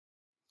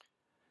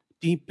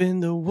Deep in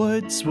the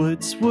woods,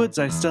 woods,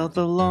 I stealth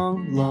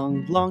along,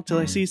 long, till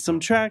I see some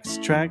tracks,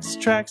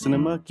 in a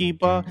mucky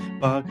bog.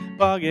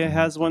 It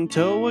has one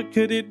toe, what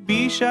could it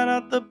be? Shout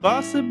out the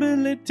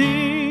possibilities.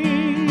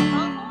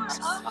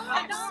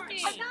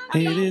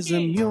 It is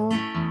a mule,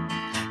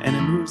 and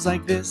it moves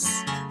like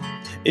this.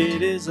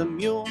 It is a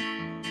mule,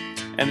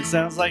 and it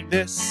sounds like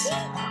this.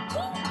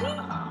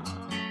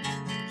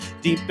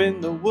 Deep in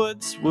the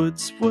woods,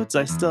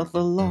 I stealth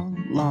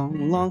along,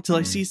 long, till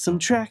I see some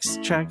tracks,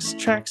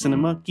 in a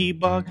mucky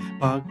bog.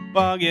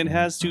 It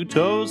has two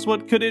toes,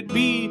 what could it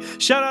be?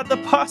 Shout out the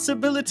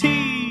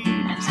possibilities!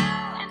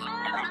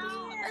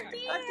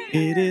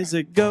 It is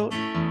a goat,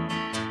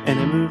 and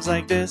it moves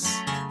like this.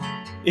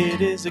 It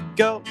is a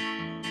goat,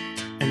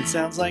 and it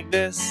sounds like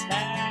this.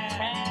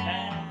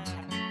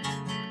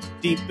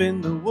 Deep in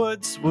the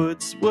woods,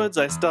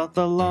 I stealth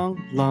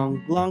along,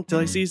 long, till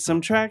I see some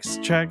tracks,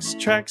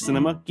 in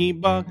a mucky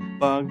bog.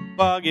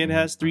 It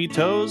has three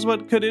toes,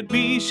 what could it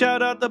be?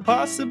 Shout out the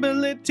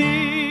possibilities!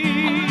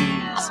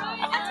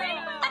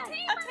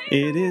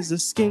 It is a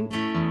skink,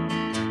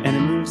 and it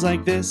moves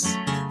like this.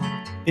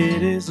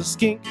 It is a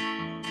skink,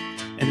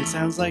 and it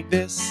sounds like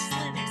this.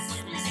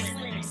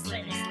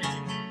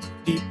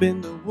 Deep in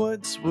the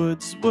woods,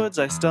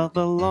 I stealth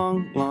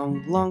along,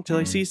 long, till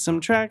I see some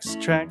tracks,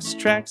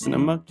 in a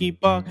mucky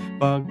bog.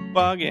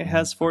 It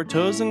has four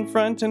toes in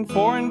front and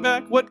four in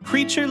back. What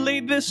creature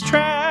laid this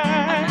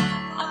track?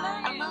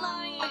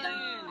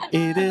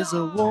 It is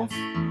a wolf,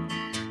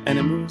 and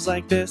it moves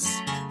like this.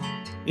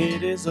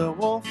 It is a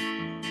wolf,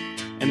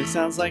 and it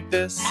sounds like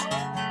this.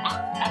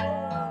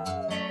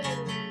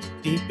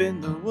 Deep in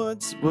the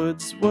woods,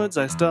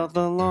 I stealth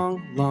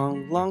along,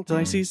 long, till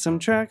I see some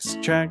tracks,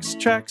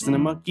 in a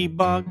mucky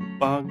bog.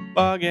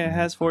 It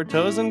has four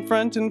toes in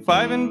front and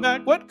five in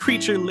back. What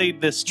creature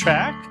laid this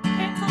track?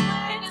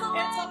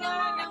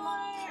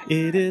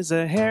 It is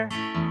a hare,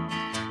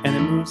 and it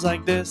moves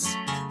like this.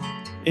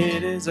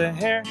 It is a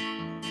hare,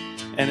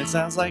 and it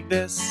sounds like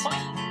this.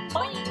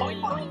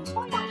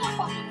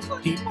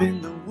 Deep in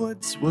the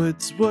woods,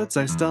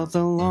 I stealth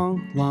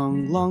along,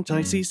 long, till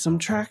I see some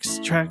tracks,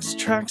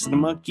 in a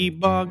mucky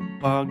bog.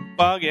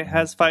 It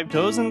has five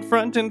toes in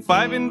front and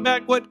five in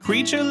back. What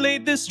creature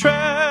laid this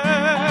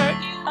track?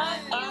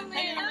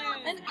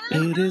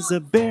 It is a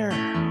bear,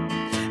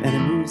 and it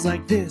moves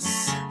like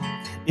this.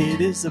 It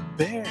is a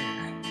bear,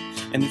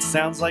 and it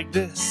sounds like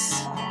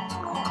this.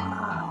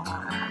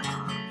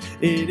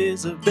 It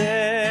is a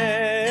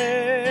bear.